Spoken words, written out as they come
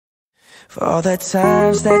For all the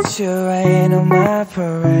times that you rain on my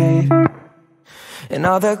parade, and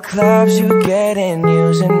all the clubs you get in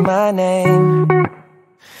using my name.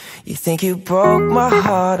 You think you broke my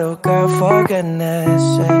heart, oh girl, for goodness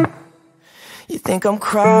sake. You think I'm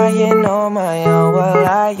crying on my own, well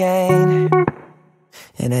I ain't.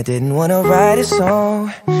 And I didn't wanna write a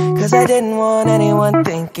song, cause I didn't want anyone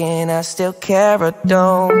thinking I still care or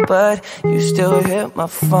don't. But you still hit my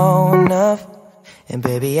phone up, and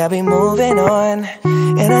baby, I'll be moving on.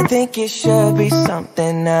 And I think it should be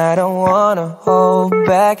something I don't wanna hold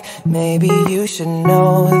back. Maybe you should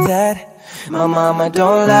know that my mama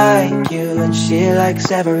don't like you, and she likes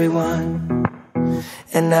everyone.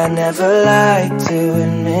 And I never like to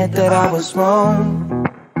admit that I was wrong.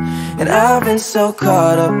 And I've been so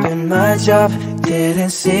caught up in my job, didn't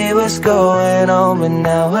see what's going on. But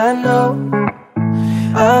now I know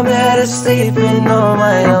I'm better sleeping on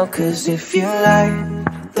my own. Cause if you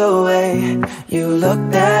like the way you look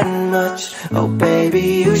that much, oh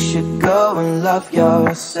baby, you should go and love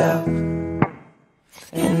yourself.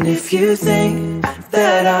 And if you think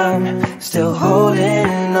that I'm still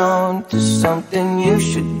holding on to something, you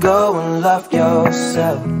should go and love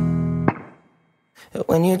yourself.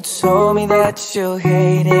 When you told me that you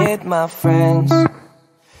hated my friends,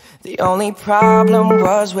 the only problem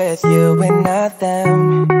was with you and not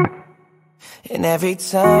them. And every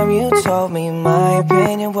time you told me my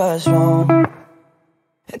opinion was wrong,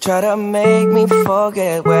 and tried to make me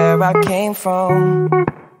forget where I came from.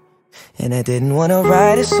 And I didn't wanna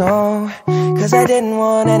write a song, cause I didn't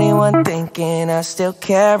want anyone thinking I still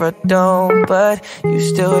care or don't. But you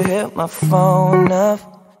still hit my phone up,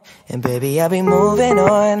 and baby, I'll be moving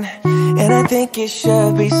on. And I think it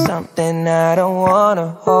should be something I don't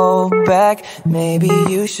wanna hold back. Maybe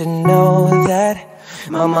you should know that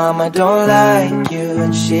my mama don't like you,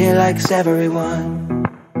 and she likes everyone.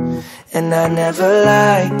 And I never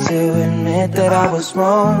like to admit that I was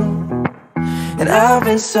wrong. And I've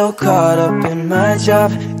been so caught up in my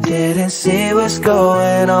job, didn't see what's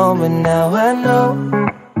going on. But now I know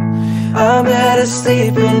I'm better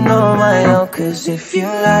sleeping on my own. Cause if you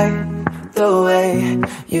like the way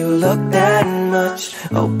you look that much,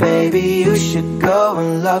 oh baby, you should go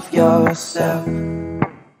and love yourself.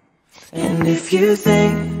 And if you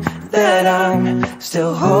think that I'm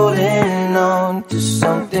still holding on to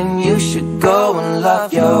something, you should go and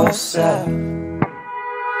love yourself.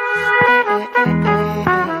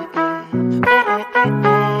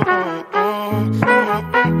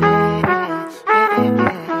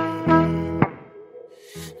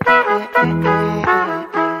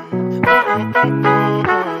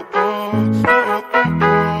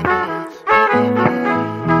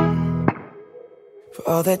 For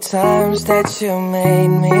all the times that you made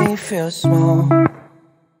me feel small,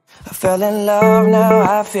 I fell in love,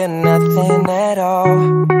 now I feel nothing at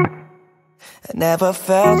all. I never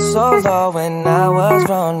felt so low when I was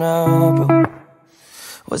vulnerable.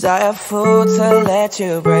 Was I a fool to let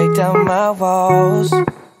you break down my walls?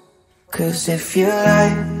 Cause if you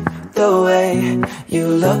like the way you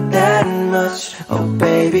look that much, oh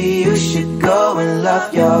baby, you should go and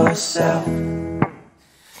love yourself.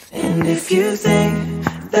 And if you think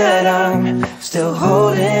that I'm still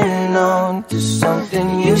holding on to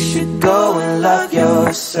something, you should go and love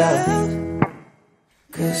yourself.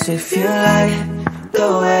 Cause if you like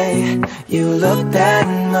the way you look that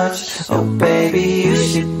much, oh baby, you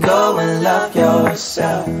should go and love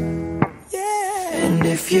yourself. And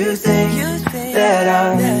if you think that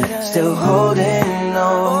I'm still holding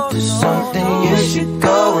on to something, you should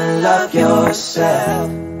go and love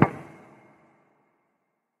yourself.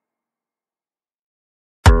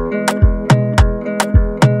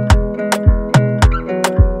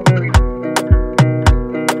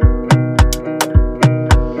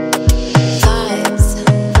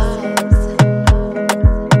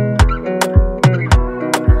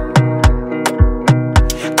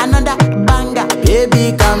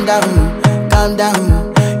 Calm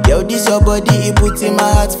down. Yo, this your body, it puts in my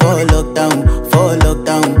heart for lockdown, oh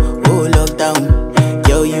lockdown.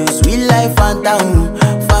 Yo, you sweet life, phantom,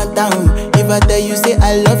 phantom. If I tell you say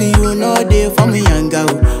I love you, you know they for me, young girl,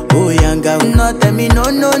 oh young girl. No, tell me no,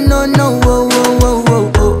 no, no, no, oh, oh, oh,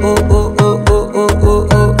 oh, oh, oh, oh, oh, oh, oh,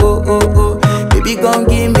 oh, oh, oh, oh. Baby, gon'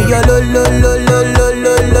 give me your lo, lo, lo, lo, lo,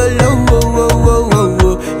 lo, lo, lo, oh, oh, oh, oh,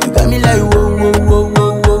 oh. You got me like whoa, whoa, whoa,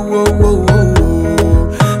 whoa, whoa, whoa, whoa.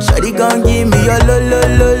 Shawty gon' give me your lo, lo,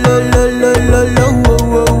 lo, lo, lo, lo, lo, lo, oh,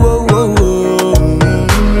 oh, oh,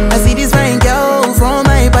 oh. I see this fine girl from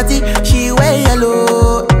my party, she wear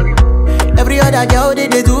yellow. Every other girl they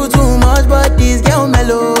do too much, but this girl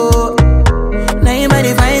mellow. Now in my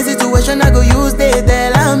divine situation, I go use they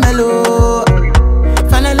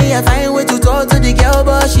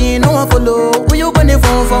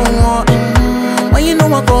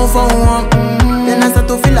a come for one. Then I start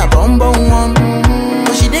to feel a bum bum one.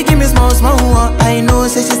 But she dey give me small small one. I know,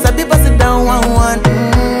 say she sabi pass it down one one.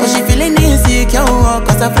 But she feeling insecure,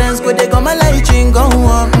 cause her friends go they come my light ring go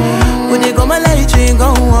on. Go they come my light ring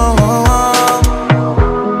go on.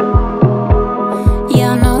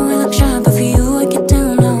 Yeah, I know we look shy, but for you I get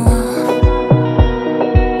down low.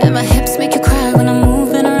 And my hips make you cry when I'm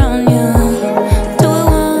moving around you. Do it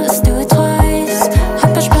once, do it twice. I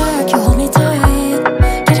push back, you hold me tight.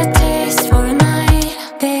 Get a taste for a night.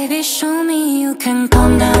 Baby, show me you can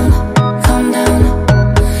calm down, calm down.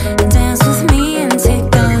 Dance with me and take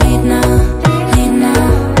the lead now, lead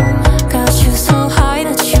now. Got you so high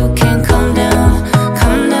that you can't come down,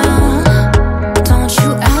 come down. Don't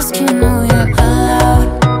you ask, you know you're allowed,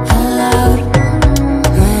 allowed.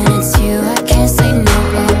 When it's you, I can't say no.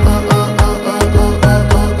 Oh, oh, oh, oh, oh, oh,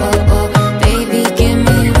 oh, oh, oh, oh. Baby, give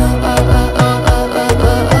me low. Oh, oh, oh, oh, oh,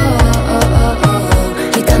 oh, oh, oh, oh,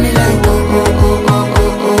 oh. You got me like oh, oh, oh, oh,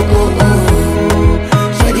 oh, oh, oh,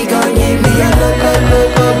 oh. Shawty gon' give me a low, low, low,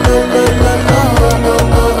 low, low, low, low, oh,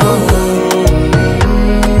 oh, oh, oh.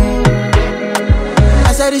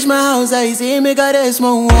 As I reach my house, I see me got a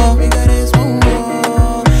small wall.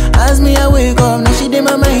 As me I wake up, now she did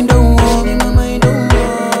my mind don't walk.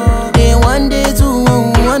 Day one, day two,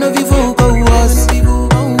 one of you folk go was.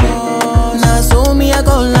 Now so me I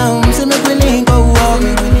go down, see me willing go walk.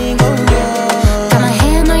 Got my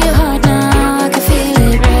hand on your heart now, I can feel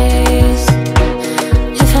it race.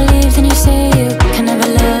 If I leave, then you say you can never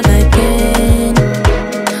love again.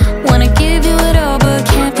 Wanna give you it all, but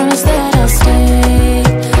can't promise that I'll stay.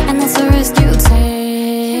 And that's a risk you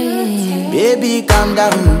take. Baby, calm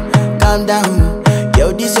down, calm down.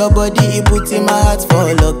 Yo, this your body, it puts in my heart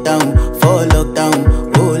for lockdown, oh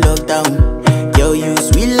lockdown. Yo, you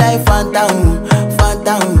sweet life, phantom,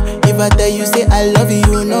 phantom. If I tell you say I love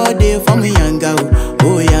you, no day for me, young girl,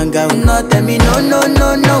 oh young girl. No, tell me no, no,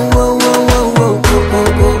 no, no, oh, oh, oh, oh, oh,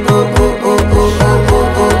 oh, oh, oh, oh, oh, oh, oh,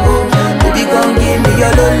 oh, oh, oh. Baby, come give me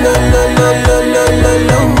your lo, lo, lo, lo, lo, lo, lo,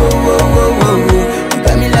 lo, oh, oh, oh, oh, oh. You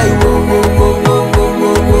got me like whoa, whoa, whoa, whoa, whoa,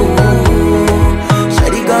 whoa, whoa, whoa.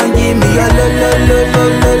 Shawty gon' give me your lo, lo, lo, lo,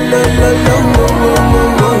 lo, lo, lo, lo, oh, oh,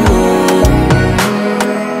 oh, oh, oh.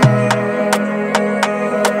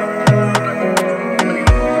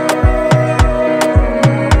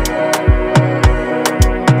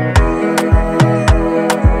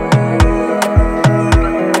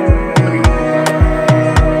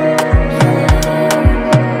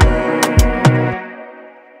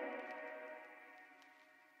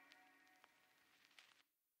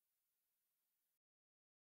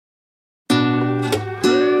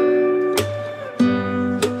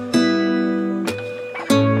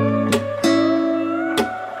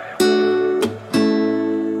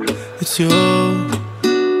 It's you,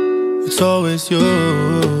 it's always you.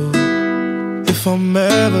 If I'm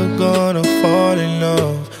ever gonna fall in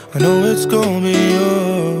love, I know it's gonna be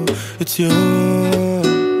you. It's you,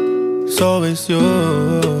 it's always you.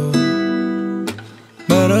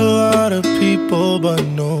 Met a lot of people, but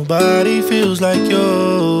nobody feels like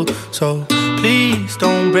you. So please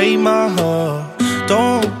don't break my heart,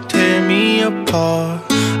 don't tear me apart.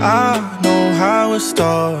 I know how it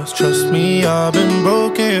starts, trust me, I've been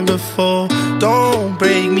broken before. Don't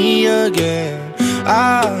break me again,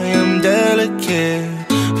 I am delicate.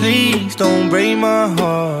 Please don't break my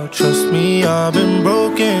heart, trust me, I've been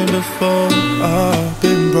broken before. I've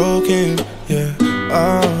been broken, yeah.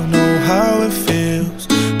 I know how it feels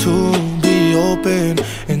to be open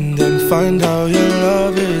and then find out your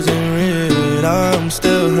love isn't real. I'm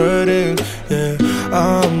still hurting, yeah,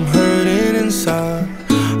 I'm hurting inside.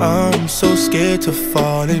 I'm so scared to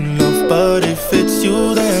fall in love, but if it's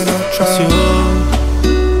you, then I'll try. It's you,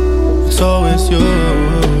 it's always you.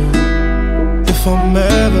 If I'm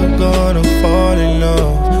ever gonna fall in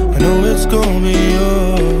love, I know it's gonna be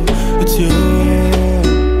you. It's you,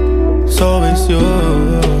 it's always you.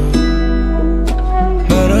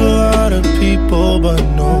 Met a lot of people, but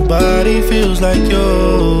nobody feels like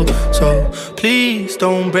you. So please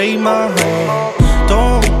don't break my heart,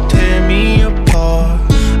 don't tear me apart.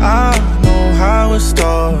 I know how it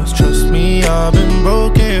starts, trust me, I've been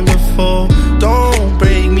broken before. Don't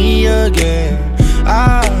break me again,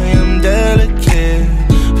 I am delicate.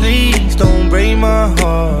 Please don't break my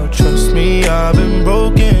heart, trust me, I've been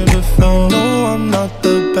broken before. No, I'm not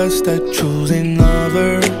the best at choosing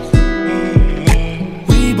lovers.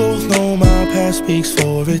 We both know my past speaks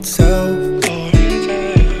for itself.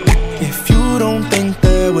 If you don't think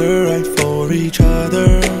that we're right for each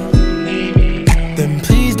other, then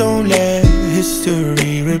please don't let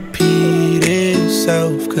history repeat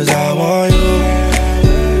itself. Cause I want you,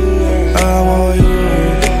 I want you.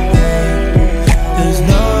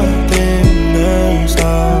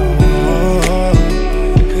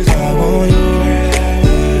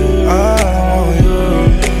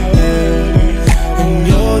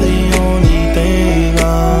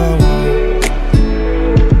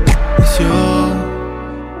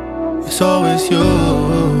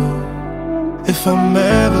 I'm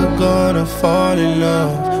ever gonna fall in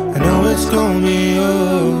love, I know it's gonna be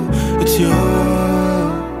you. It's you,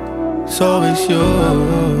 so it's you.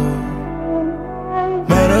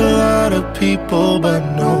 Met a lot of people, but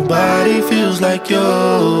nobody feels like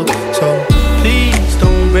you. So please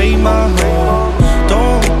don't break my heart,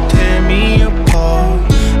 don't tear me apart.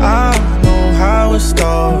 I know how it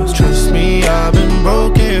starts, trust me, I've been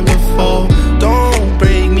broken before. Don't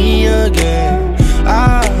break me again,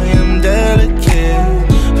 I am delicate.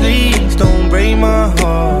 Please don't break my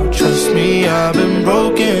heart, trust me, I've been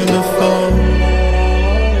broken before.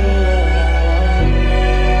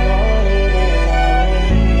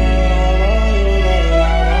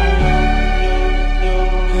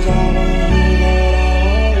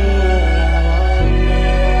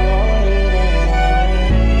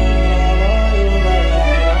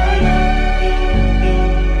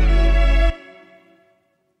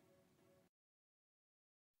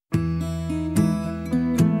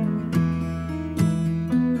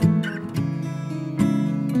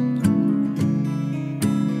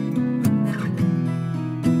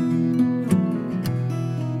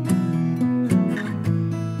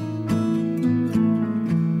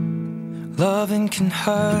 Loving can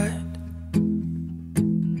hurt,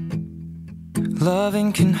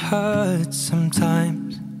 loving can hurt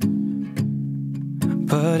sometimes,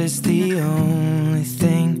 but it's the only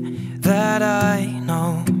thing that I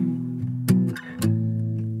know.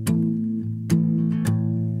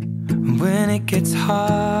 When it gets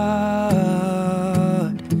hard,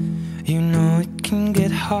 you know it can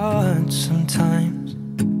get hard sometimes.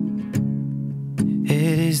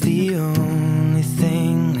 It is the only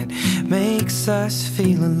thing that makes us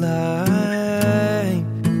feel alive.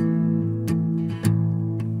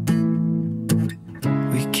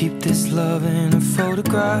 We keep this love in a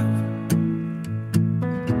photograph.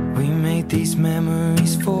 We made these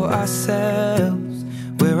memories for ourselves,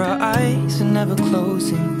 where our eyes are never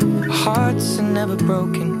closing, our hearts are never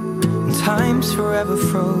broken, and time's forever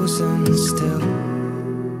frozen still.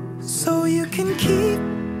 So you can keep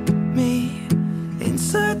me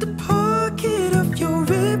inside the pocket of your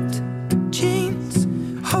ripped jeans,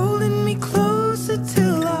 holding me closer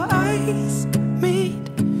till our eyes meet.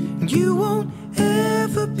 You won't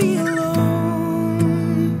ever be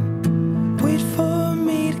alone. Wait for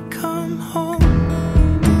me to come home.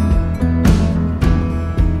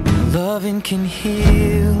 Loving can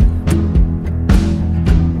heal,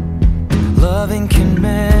 loving can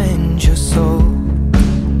mend your soul,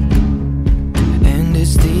 and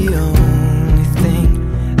it's the only thing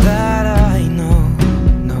that I know.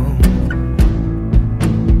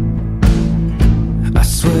 I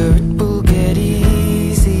swear it will get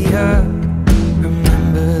easier.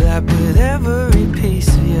 Remember that with every piece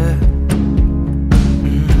of you.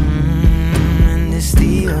 And it's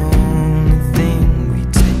the only thing we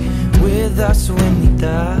take with us when we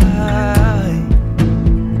die.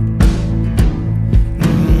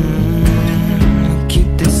 Keep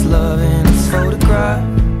this love in its photograph.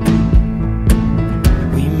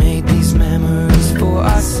 We made these memories for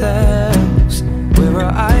ourselves, where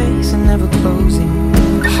our eyes are never closing,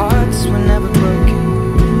 our hearts were never broken,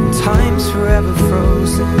 time's forever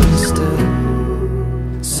frozen still.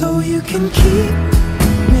 So you can keep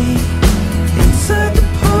me inside the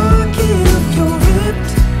pocket of your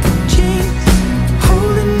ripped jeans,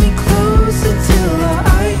 holding me closer till our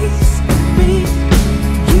eyes meet.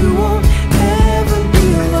 You won't ever be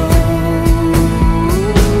alone.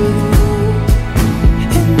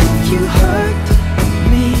 And if you hurt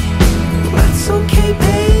me, that's okay,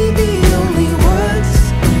 baby. Only words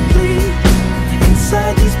bleed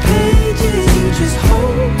inside these pages. You just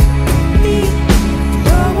hold me.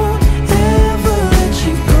 I won't ever let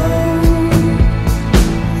you go.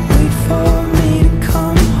 Wait for me to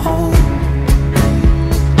come home.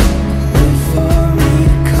 Wait for me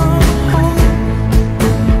to come home.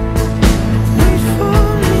 Wait for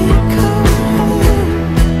me to come home.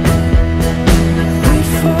 Wait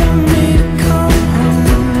for me to come home.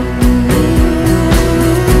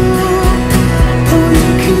 Oh,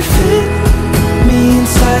 you can fit me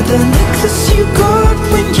inside the necklace you got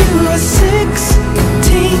when you were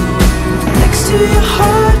 16, next to your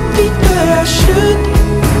heartbeat where I should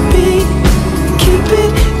be. Keep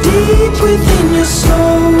it deep within your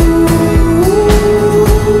soul.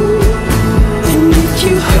 And if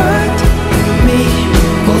you hurt me,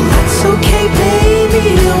 well, that's okay, baby.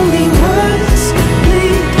 Only words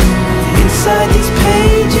bleed inside these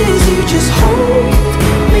pages. You just hold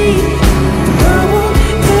me. I won't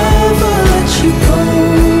ever let you go.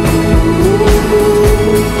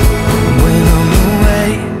 When I'm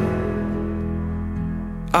away,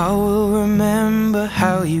 I will remember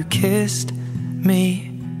how you kissed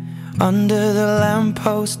me under the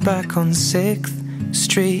lamppost back on 6th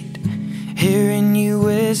Street, hearing you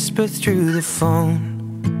whisper through the phone,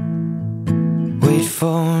 wait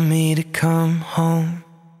for me to come home.